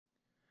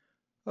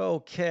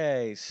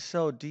Okay,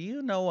 so do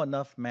you know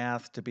enough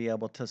math to be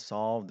able to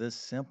solve this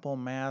simple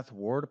math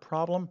word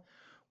problem?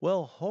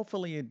 Well,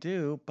 hopefully you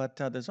do, but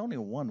there's only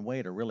one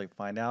way to really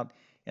find out,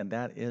 and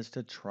that is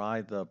to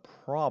try the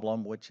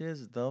problem, which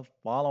is the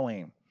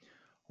following.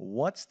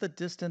 What's the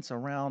distance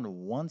around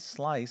one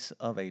slice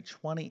of a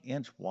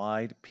 20-inch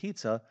wide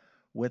pizza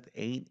with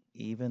 8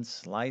 even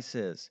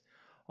slices?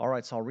 All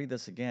right, so I'll read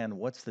this again.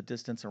 What's the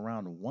distance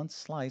around one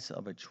slice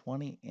of a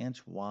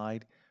 20-inch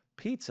wide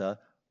pizza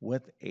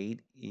with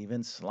 8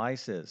 even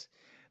slices?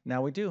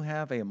 Now, we do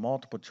have a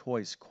multiple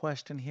choice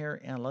question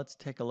here, and let's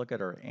take a look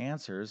at our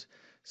answers.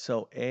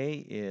 So, A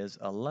is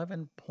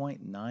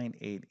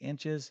 11.98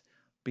 inches,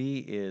 B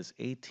is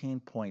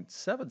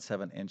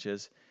 18.77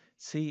 inches,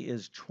 C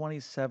is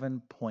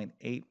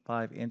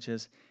 27.85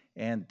 inches,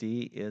 and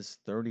D is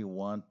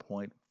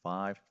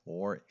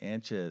 31.54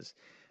 inches.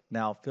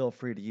 Now, feel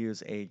free to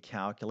use a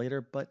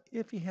calculator, but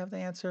if you have the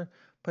answer,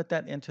 put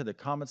that into the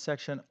comment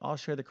section. I'll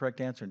share the correct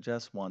answer in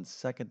just 1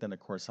 second. Then, of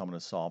course, I'm going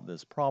to solve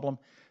this problem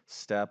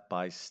step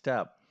by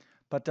step.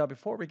 But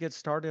before we get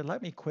started,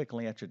 let me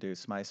quickly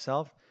introduce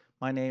myself.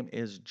 My name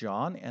is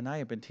John, and I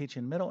have been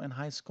teaching middle and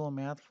high school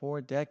math for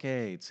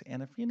decades.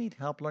 And if you need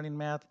help learning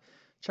math,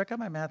 check out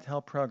my math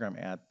help program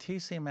at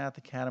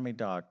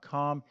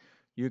tcmathacademy.com.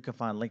 You can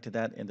find a link to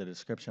that in the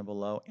description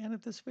below. And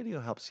if this video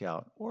helps you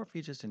out, or if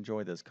you just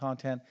enjoy this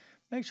content,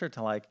 make sure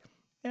to like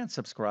and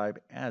subscribe,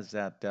 as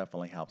that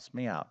definitely helps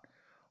me out.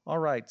 All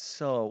right,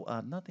 so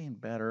nothing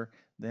better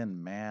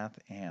than math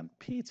and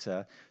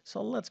pizza.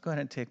 So let's go ahead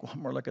and take one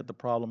more look at the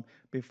problem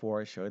before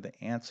I show you the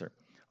answer.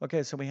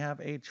 Okay, so we have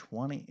a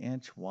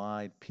 20-inch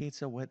wide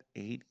pizza with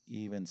 8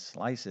 even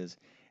slices,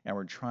 and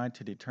we're trying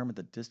to determine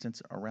the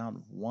distance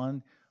around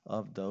one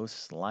of those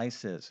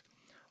slices.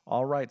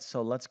 All right,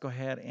 so let's go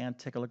ahead and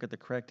take a look at the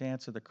correct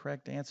answer. The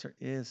correct answer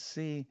is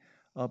C,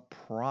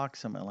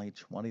 approximately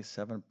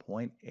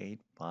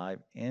 27.85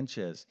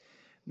 inches.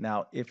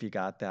 Now, if you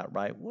got that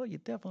right, well, you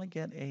definitely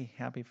get a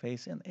happy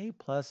face and A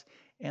plus.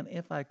 And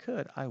if I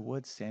could, I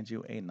would send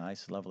you a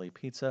nice, lovely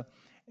pizza,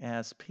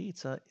 as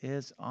pizza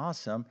is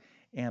awesome,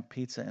 and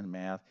pizza and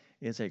math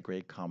is a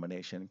great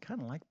combination,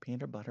 kind of like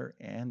peanut butter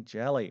and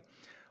jelly.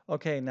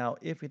 Okay, now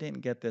if you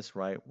didn't get this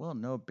right, well,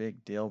 no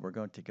big deal. We're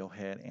going to go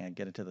ahead and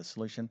get into the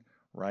solution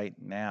right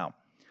now.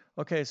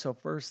 Okay, so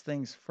first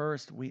things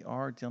first, we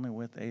are dealing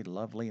with a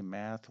lovely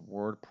math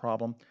word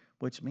problem,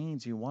 which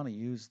means you want to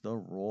use the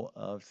rule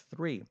of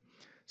three.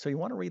 So you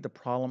want to read the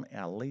problem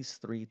at least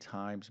 3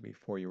 times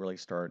before you really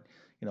start,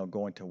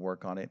 going to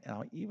work on it.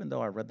 Now, even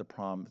though I read the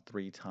problem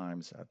 3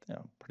 times,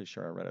 I'm pretty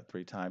sure I read it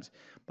 3 times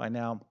by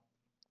now.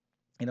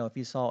 If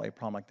you saw a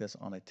problem like this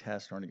on a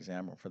test or an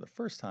exam or for the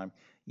first time,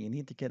 you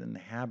need to get in the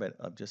habit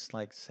of just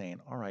like saying,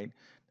 all right,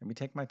 let me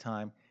take my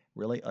time,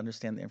 really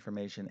understand the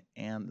information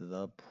and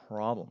the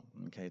problem.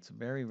 Okay, it's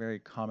very, very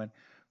common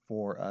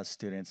for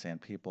students and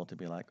people to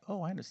be like,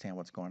 oh, I understand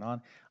what's going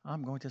on.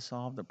 I'm going to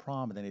solve the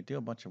problem. And then they do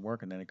a bunch of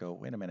work and then they go,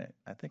 wait a minute,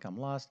 I think I'm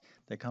lost.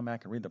 They come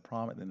back and read the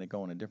problem and then they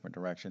go in a different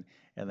direction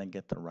and then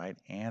get the right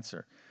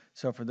answer.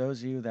 So for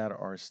those of you that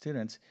are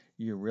students,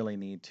 you really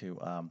need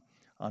to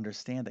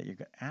understand that you're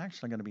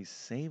actually going to be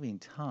saving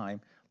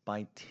time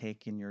by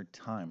taking your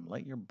time.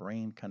 Let your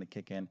brain kind of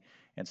kick in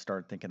and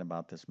start thinking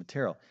about this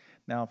material.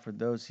 Now, for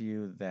those of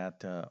you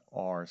that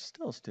are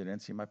still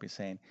students, you might be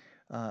saying,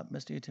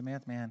 Mr. YouTube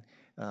Math Man,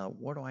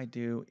 what do I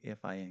do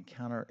if I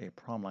encounter a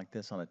problem like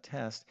this on a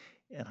test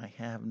and I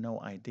have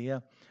no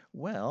idea?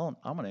 Well,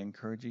 I'm going to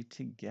encourage you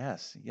to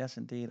guess. Yes,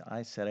 indeed,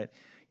 I said it.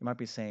 You might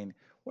be saying,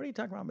 what are you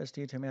talking about,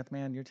 Mr. YouTube Math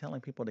Man? You're telling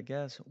people to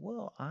guess?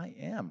 Well, I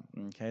am.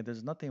 Okay,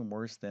 there's nothing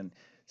worse than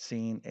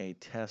seeing a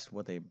test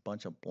with a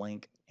bunch of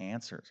blank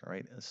answers,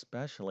 right?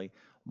 Especially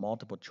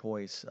multiple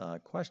choice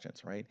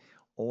questions, right?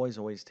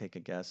 Always take a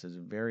guess. There's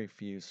very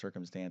few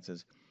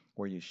circumstances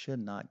where you should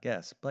not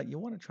guess, but you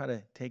want to try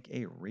to take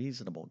a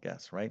reasonable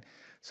guess, right?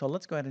 So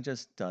let's go ahead and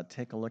just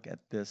take a look at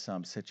this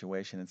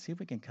situation and see if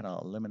we can kind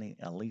of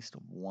eliminate at least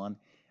one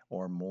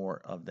or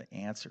more of the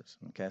answers.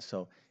 Okay,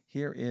 so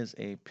here is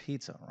a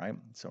pizza, right?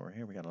 So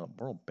here we got a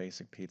real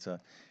basic pizza.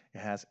 It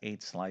has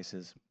 8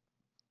 slices.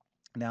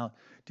 Now,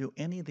 do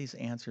any of these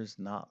answers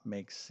not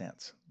make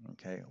sense?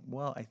 Okay,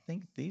 well, I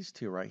think these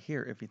two right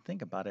here, if you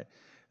think about it,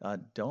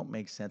 don't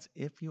make sense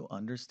if you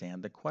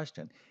understand the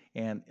question.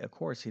 And of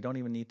course, you don't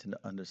even need to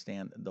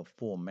understand the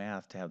full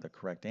math to have the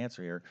correct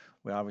answer here.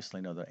 We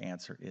obviously know the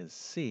answer is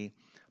C,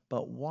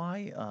 but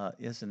why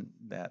isn't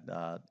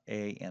that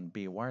A and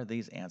B? Why are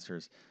these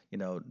answers,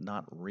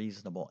 not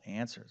reasonable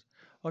answers?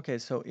 Okay,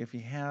 so if you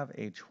have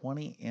a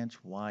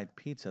 20-inch wide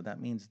pizza, that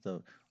means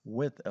the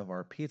width of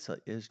our pizza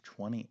is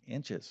 20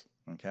 inches.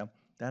 Okay,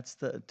 that's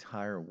the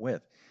entire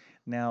width.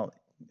 Now,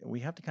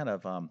 we have to kind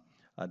of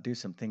do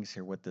some things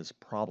here with this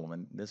problem,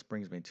 and this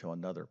brings me to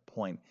another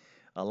point.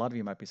 A lot of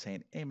you might be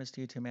saying, "Hey,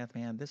 Mr. YouTube Math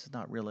Man, this is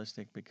not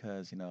realistic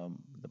because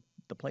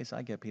the the place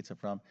I get pizza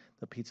from,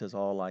 the pizza's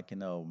all like,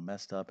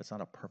 messed up. It's not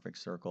a perfect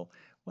circle.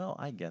 Well,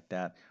 I get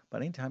that.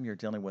 But anytime you're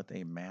dealing with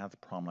a math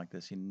problem like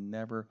this, you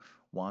never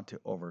want to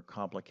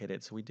overcomplicate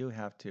it. So we do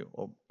have to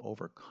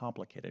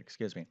overcomplicate it,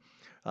 excuse me.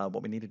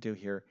 What we need to do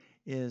here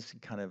is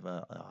kind of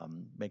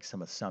make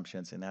some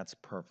assumptions, and that's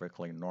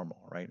perfectly normal,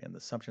 right? And the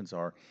assumptions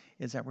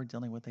is that we're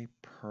dealing with a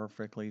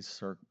perfectly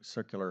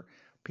circular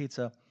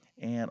pizza,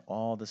 and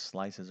all the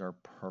slices are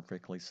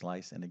perfectly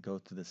sliced, and they go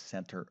to the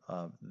center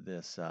of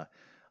this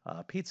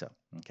pizza.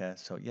 Okay,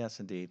 so yes,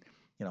 indeed,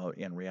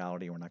 in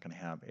reality, we're not going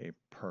to have a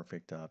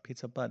perfect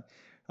pizza, but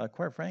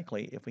quite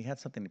frankly, if we had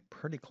something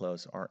pretty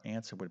close, our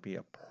answer would be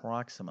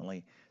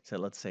approximately, say,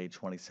 let's say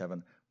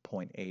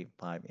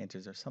 27.85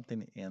 inches or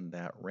something in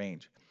that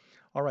range.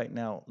 All right,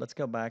 now let's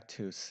go back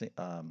to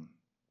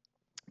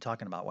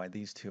talking about why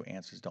these two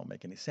answers don't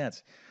make any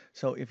sense.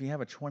 So if you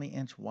have a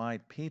 20-inch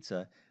wide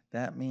pizza,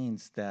 that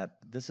means that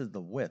this is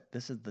the width,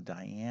 this is the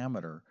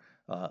diameter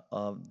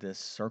of this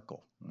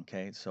circle.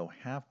 Okay, so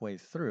halfway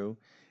through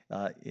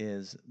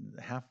is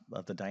half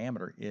of the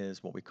diameter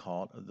is what we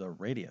call the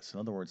radius. In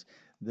other words,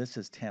 this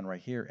is 10 right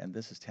here and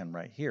this is 10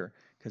 right here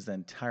because the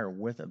entire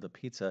width of the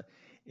pizza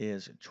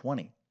is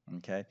 20.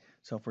 Okay,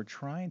 so if we're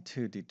trying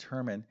to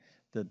determine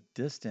the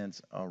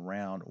distance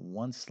around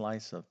one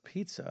slice of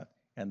pizza,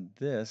 and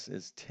this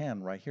is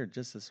 10 right here,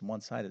 just this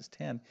one side is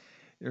 10,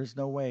 there's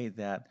no way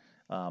that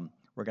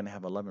we're going to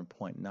have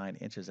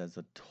 11.9 inches as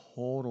the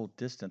total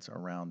distance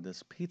around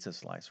this pizza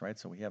slice, right?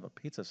 So we have a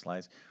pizza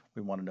slice.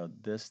 We want to know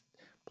this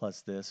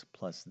plus this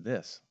plus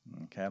this,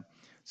 okay?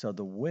 So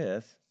the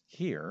width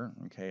here,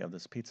 okay, of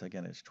this pizza,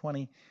 again, is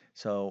 20.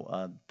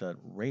 So the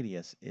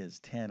radius is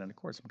 10. And of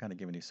course, I'm kind of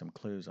giving you some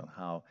clues on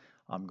how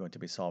I'm going to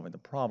be solving the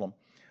problem.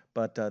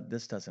 But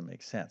this doesn't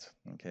make sense,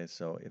 okay?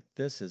 So if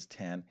this is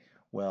 10,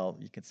 well,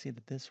 you can see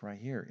that this right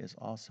here is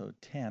also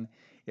 10.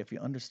 If you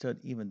understood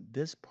even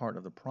this part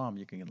of the problem,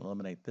 you can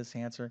eliminate this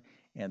answer,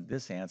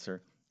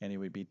 and you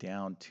would be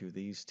down to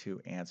these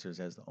two answers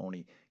as the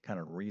only kind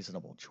of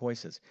reasonable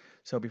choices.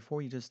 So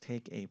before you just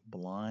take a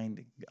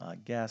blind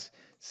guess,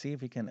 see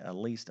if you can at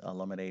least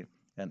eliminate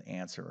an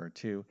answer or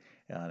two.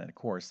 And of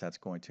course, that's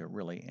going to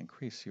really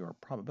increase your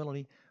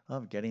probability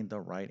of getting the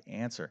right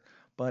answer.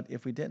 But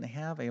if we didn't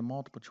have a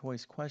multiple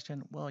choice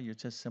question, well, you're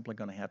just simply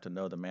going to have to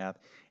know the math,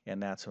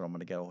 and that's what I'm going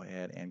to go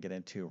ahead and get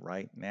into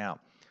right now.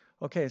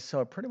 Okay,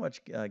 so I pretty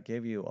much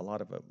gave you a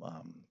lot of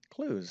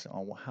clues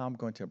on how I'm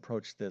going to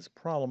approach this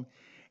problem.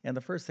 And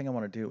the first thing I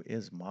want to do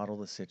is model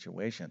the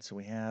situation. So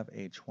we have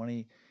a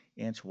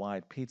 20-inch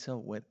wide pizza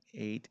with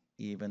 8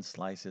 even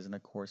slices. And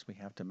of course, we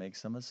have to make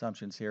some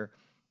assumptions here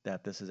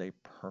that this is a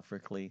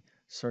perfectly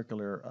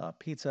circular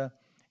pizza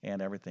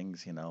and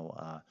everything's,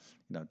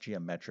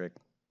 geometric.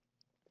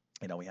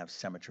 We have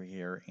symmetry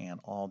here, and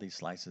all these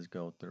slices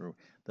go through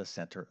the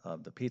center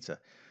of the pizza.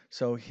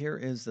 So here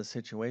is the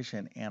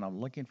situation, and I'm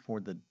looking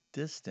for the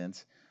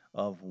distance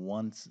of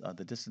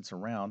the distance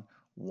around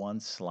one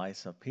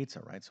slice of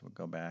pizza, right? So we'll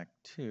go back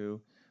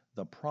to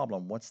the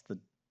problem. What's the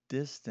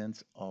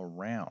distance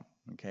around?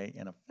 Okay,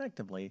 and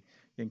effectively,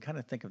 you can kind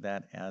of think of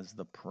that as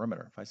the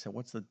perimeter. If I say,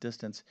 what's the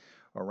distance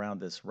around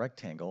this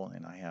rectangle,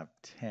 and I have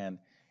 10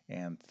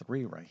 and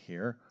 3 right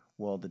here,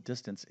 well, the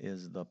distance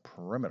is the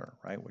perimeter,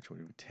 right? Which would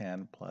be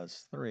 10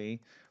 plus 3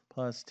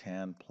 plus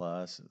 10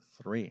 plus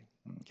 3.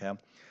 Okay,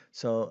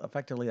 so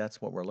effectively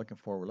that's what we're looking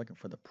for. We're looking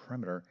for the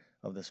perimeter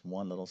of this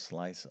one little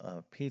slice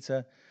of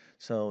pizza.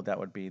 So that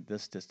would be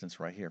this distance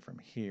right here, from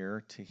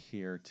here to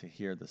here to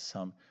here, the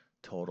sum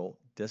total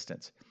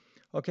distance.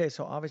 Okay,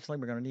 so obviously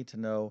we're going to need to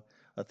know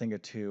a thing or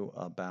two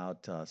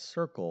about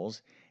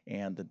circles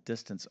and the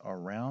distance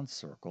around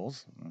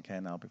circles. Okay,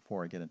 now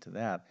before I get into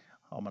that,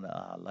 I'm going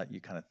to let you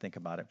kind of think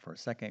about it for a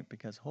second,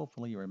 because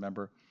hopefully you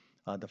remember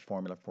the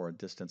formula for a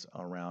distance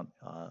around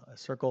a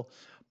circle.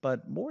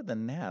 But more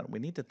than that, we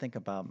need to think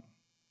about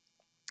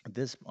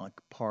this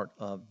part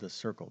of the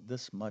circle,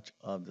 this much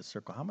of the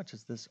circle. How much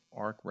does this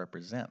arc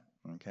represent?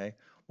 Okay,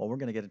 well, we're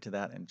going to get into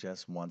that in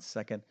just one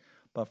second.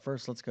 But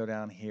first, let's go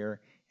down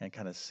here and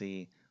kind of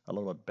see a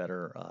little bit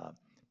better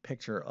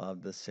picture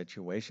of the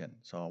situation.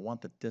 So I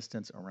want the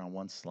distance around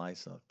one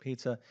slice of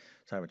pizza.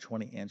 So I have a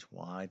 20-inch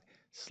wide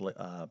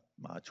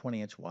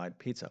 20-inch wide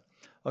pizza.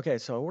 Okay,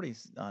 so I already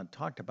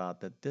talked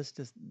about that this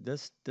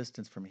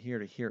distance from here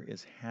to here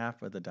is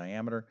half of the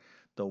diameter.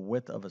 The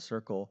width of a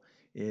circle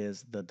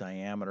is the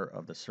diameter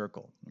of the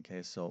circle.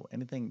 Okay, so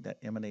anything that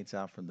emanates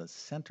out from the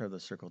center of the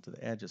circle to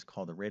the edge is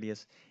called the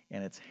radius,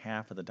 and it's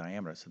half of the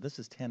diameter. So this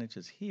is 10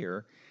 inches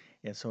here,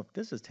 and so if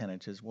this is 10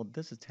 inches, well,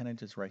 this is 10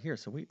 inches right here.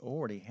 So we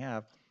already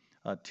have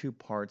two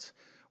parts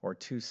or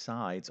two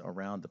sides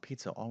around the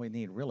pizza. All we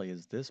need really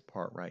is this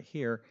part right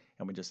here,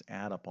 and we just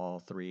add up all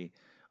three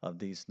of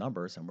these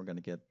numbers, and we're going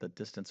to get the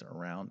distance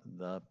around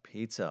the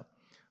pizza.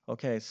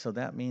 Okay, so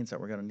that means that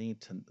we're going to need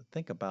to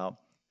think about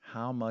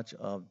how much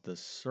of the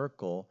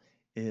circle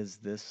is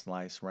this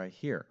slice right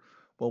here.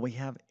 Well, we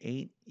have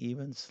 8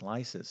 even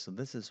slices, so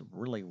this is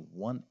really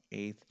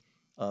 1/8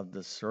 of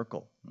the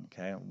circle,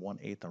 okay?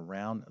 1/8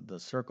 around the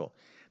circle.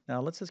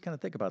 Now, let's just kind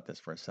of think about this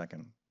for a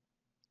second.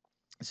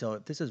 So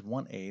if this is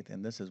 1/8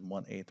 and this is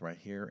 1/8 right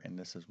here, and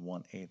this is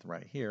 1/8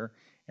 right here,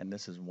 and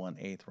this is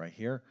 1/8 right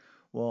here,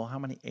 well, how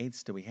many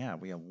eighths do we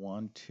have? We have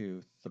 1,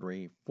 2,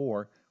 3,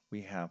 4.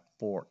 We have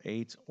 4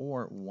 eighths,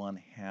 or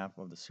 1/2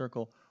 of the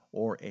circle,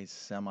 or a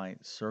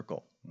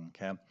semicircle.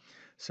 Okay,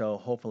 so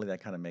hopefully that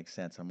kind of makes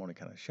sense. I'm only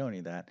kind of showing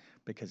you that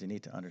because you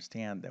need to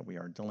understand that we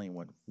are dealing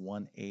with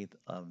 1/8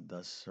 of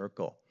the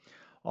circle.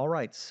 All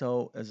right,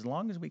 so as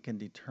long as we can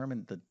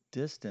determine the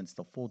distance,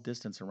 the full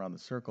distance around the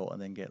circle,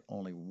 and then get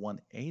only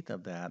 1/8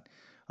 of that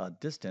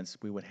distance,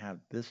 we would have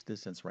this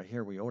distance right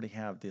here. We already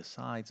have the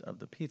sides of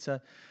the pizza.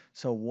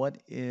 So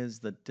what is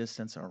the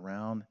distance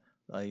around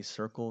a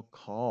circle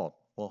called?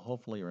 Well,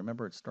 hopefully you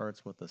remember it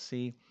starts with a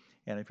C.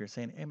 And if you're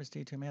saying, hey, Mr.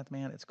 Teacher Math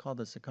Man, it's called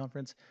the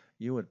circumference,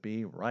 you would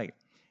be right.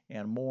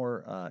 And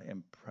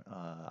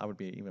I would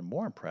be even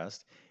more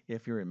impressed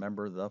if you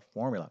remember the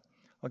formula.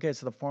 Okay,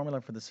 so the formula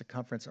for the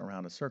circumference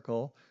around a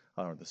circle,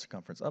 or the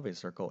circumference of a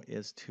circle,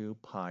 is 2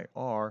 pi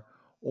r,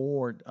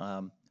 or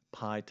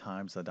pi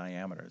times the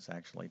diameter. It's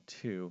actually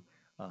two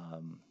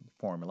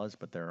formulas,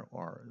 but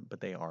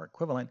they are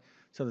equivalent.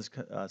 So this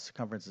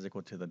circumference is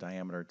equal to the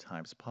diameter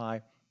times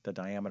pi. The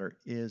diameter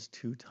is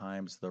 2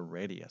 times the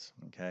radius.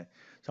 Okay,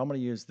 so I'm going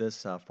to use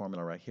this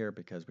formula right here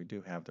because we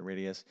do have the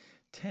radius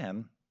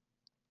 10,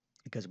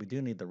 because we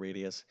do need the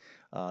radius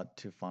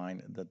to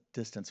find the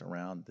distance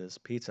around this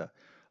pizza.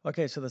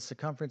 Okay, so the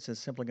circumference is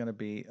simply going to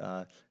be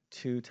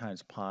 2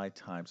 times pi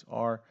times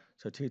r.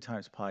 So 2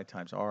 times pi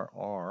times r,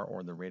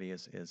 or the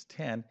radius, is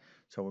 10.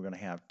 So we're going to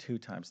have 2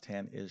 times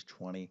 10 is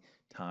 20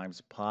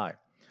 times pi.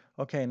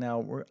 Okay, now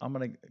I'm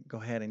going to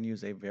go ahead and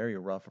use a very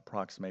rough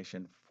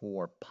approximation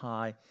for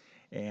pi,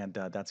 and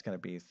that's going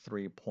to be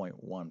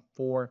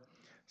 3.14.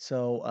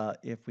 So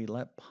if we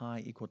let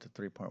pi equal to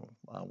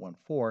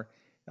 3.14,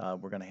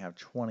 we're going to have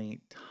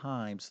 20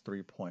 times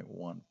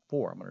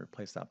 3.14. I'm going to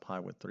replace that pi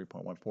with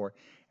 3.14,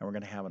 and we're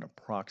going to have an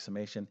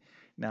approximation.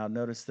 Now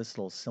notice this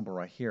little symbol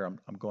right here. I'm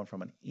going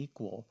from an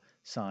equal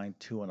sign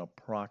to an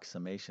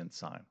approximation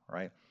sign,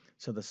 right?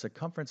 So the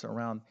circumference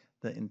around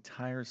the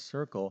entire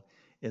circle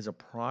is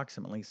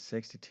approximately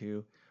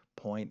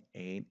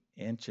 62.8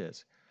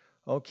 inches.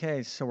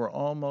 Okay, so we're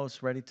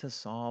almost ready to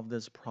solve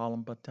this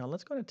problem, but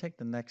let's go and take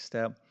the next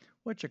step,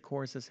 which of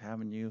course is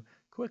having you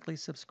quickly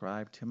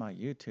subscribe to my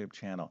YouTube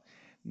channel.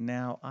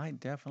 Now, I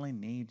definitely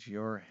need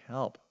your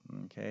help.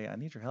 Okay, I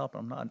need your help.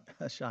 I'm not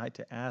shy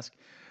to ask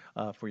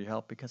for your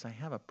help because I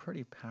have a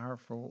pretty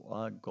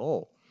powerful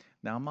goal.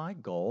 Now, my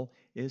goal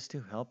is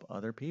to help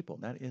other people.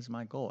 That is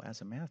my goal.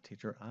 As a math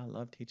teacher, I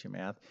love teaching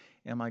math,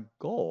 and my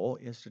goal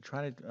is to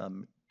try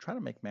to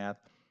make math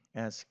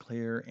as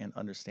clear and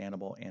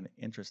understandable and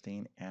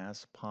interesting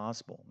as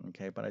possible.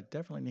 Okay, but I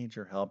definitely need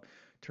your help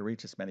to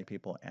reach as many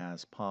people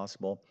as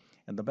possible.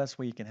 And the best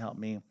way you can help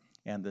me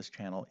and this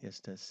channel is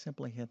to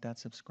simply hit that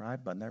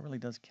subscribe button. That really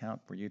does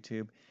count for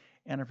YouTube.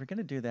 And if you're going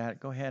to do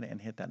that, go ahead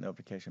and hit that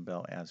notification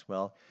bell as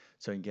well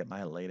so you can get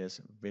my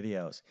latest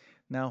videos.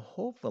 Now,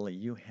 hopefully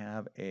you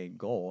have a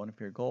goal, and if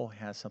your goal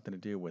has something to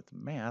do with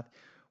math,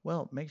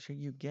 well, make sure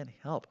you get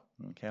help,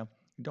 okay?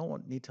 You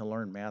don't need to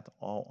learn math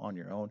all on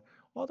your own,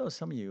 although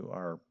some of you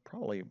are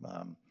probably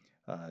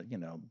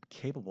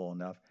capable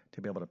enough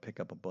to be able to pick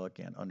up a book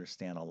and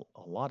understand a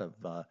lot of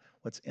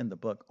what's in the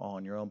book all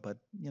on your own. But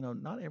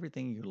not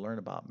everything you learn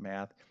about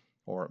math,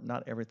 or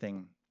not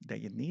everything that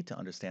you need to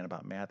understand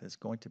about math, is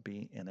going to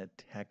be in a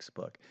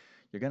textbook.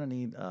 You're going to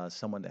need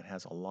someone that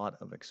has a lot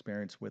of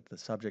experience with the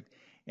subject.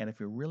 And if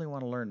you really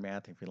want to learn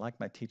math, if you like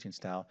my teaching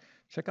style,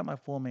 check out my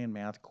full main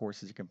math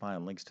courses. You can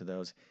find links to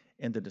those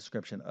in the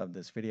description of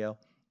this video.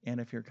 And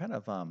if you're kind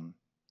of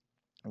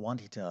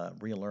wanting to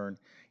relearn,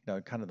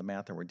 kind of the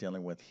math that we're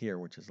dealing with here,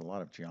 which is a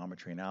lot of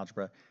geometry and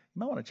algebra, you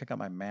might want to check out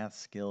my Math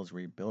Skills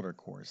Rebuilder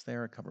course.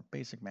 There I cover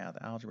basic math,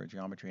 algebra,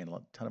 geometry, and a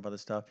ton of other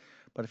stuff.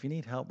 But if you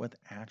need help with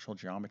actual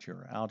geometry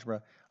or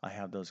algebra, I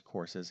have those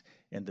courses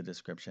in the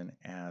description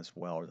as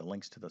well, or the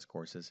links to those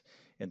courses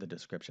in the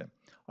description.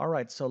 All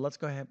right, so let's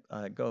go ahead,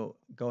 go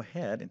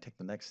ahead and take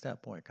the next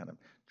step. Boy, I kind of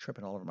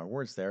tripping all over my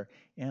words there,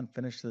 and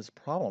finish this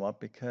problem up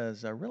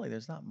because really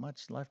there's not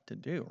much left to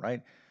do,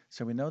 right?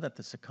 So we know that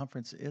the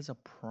circumference is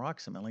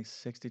approximately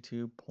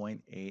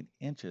 62.8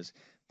 inches.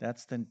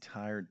 That's the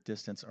entire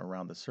distance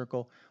around the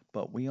circle,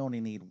 but we only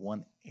need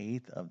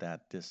 1/8 of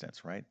that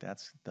distance, right?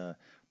 That's the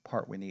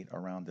part we need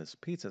around this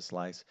pizza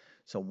slice.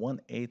 So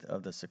 1/8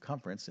 of the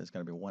circumference is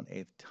going to be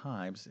 1/8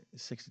 times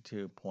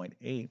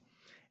 62.8.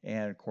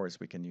 And of course,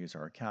 we can use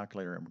our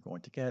calculator, and we're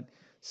going to get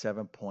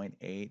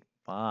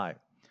 7.85.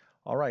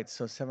 All right,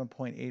 so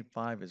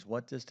 7.85 is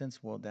what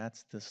distance? Well,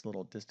 that's this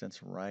little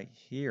distance right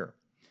here.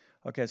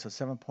 Okay, so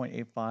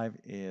 7.85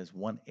 is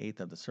 1/8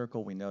 of the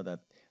circle. We know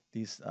that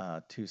these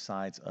two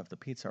sides of the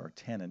pizza are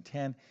 10 and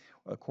 10.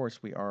 Of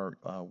course, we are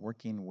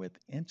working with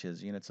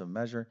inches, units of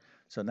measure.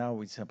 So now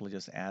we simply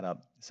just add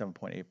up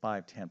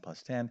 7.85, 10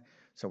 plus 10.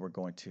 So we're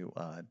going to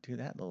do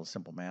that little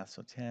simple math.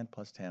 So 10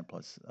 plus 10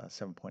 plus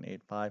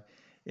 7.85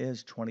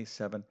 is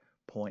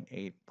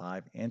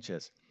 27.85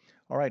 inches.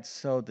 All right,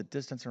 so the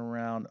distance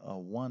around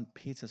one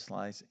pizza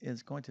slice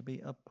is going to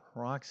be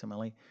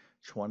approximately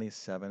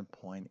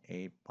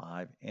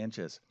 27.85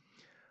 inches.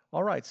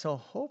 All right, so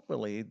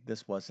hopefully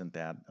this wasn't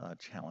that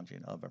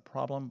challenging of a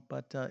problem.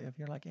 But if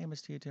you're like, hey,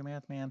 Mr. YouTube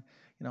Math Man,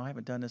 I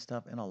haven't done this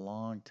stuff in a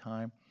long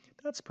time,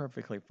 that's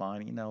perfectly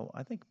fine.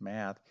 I think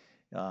math.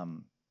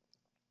 Um,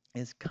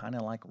 is kind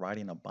of like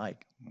riding a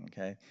bike,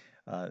 okay?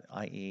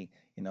 I.e.,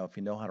 if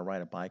you know how to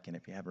ride a bike and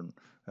if you haven't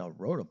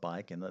rode a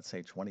bike in, let's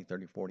say, 20,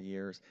 30, 40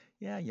 years,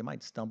 yeah, you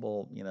might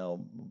stumble,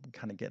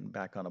 kind of getting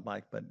back on a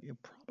bike, but it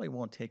probably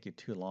won't take you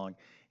too long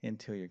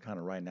until you're kind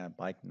of riding that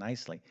bike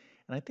nicely.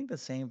 And I think the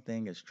same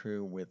thing is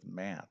true with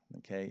math,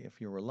 okay?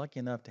 If you were lucky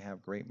enough to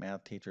have great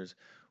math teachers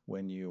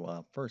when you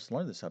first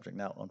learned the subject,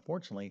 now,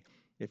 unfortunately,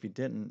 if you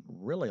didn't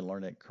really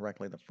learn it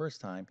correctly the first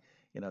time,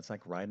 it's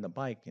like riding a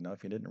bike.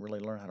 If you didn't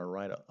really learn how to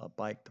ride a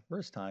bike the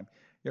first time,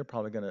 you're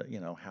probably going to,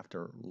 have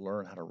to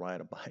learn how to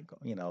ride a bike,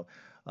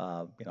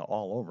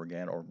 all over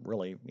again, or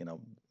really,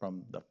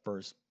 from the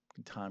first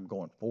time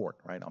going forward,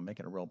 right? I'm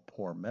making a real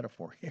poor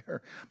metaphor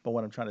here, but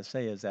what I'm trying to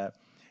say is that,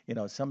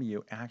 some of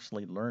you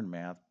actually learn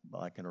math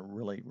like in a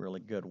really, really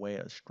good way,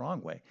 a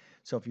strong way.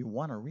 So if you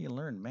want to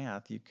relearn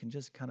math, you can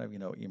just kind of,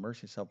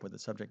 immerse yourself with the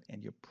subject,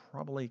 and you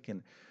probably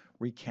can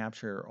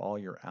recapture all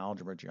your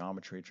algebra,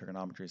 geometry,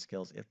 trigonometry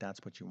skills if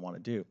that's what you want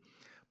to do.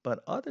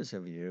 But others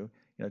of you,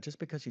 just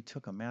because you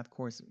took a math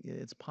course,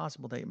 it's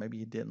possible that maybe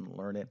you didn't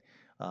learn it,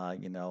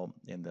 in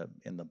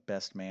the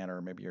best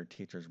manner. Maybe your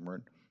teachers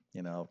weren't,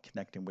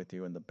 connecting with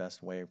you in the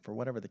best way for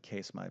whatever the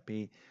case might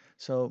be.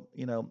 So,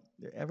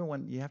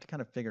 everyone, you have to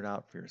kind of figure it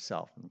out for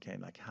yourself, okay,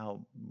 like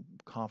how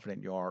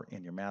confident you are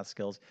in your math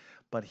skills.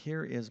 But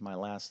here is my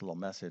last little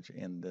message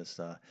in this,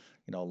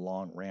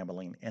 long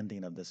rambling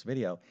ending of this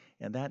video,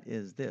 and that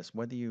is this: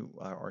 whether you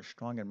are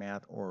strong in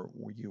math or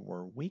you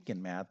were weak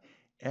in math,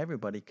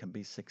 everybody can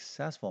be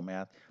successful in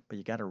math, but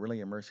you got to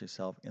really immerse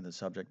yourself in the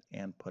subject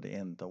and put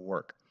in the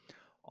work.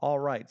 All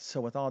right,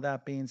 so with all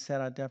that being said,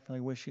 I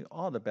definitely wish you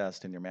all the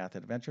best in your math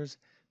adventures.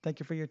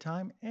 Thank you for your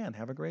time and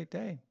have a great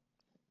day.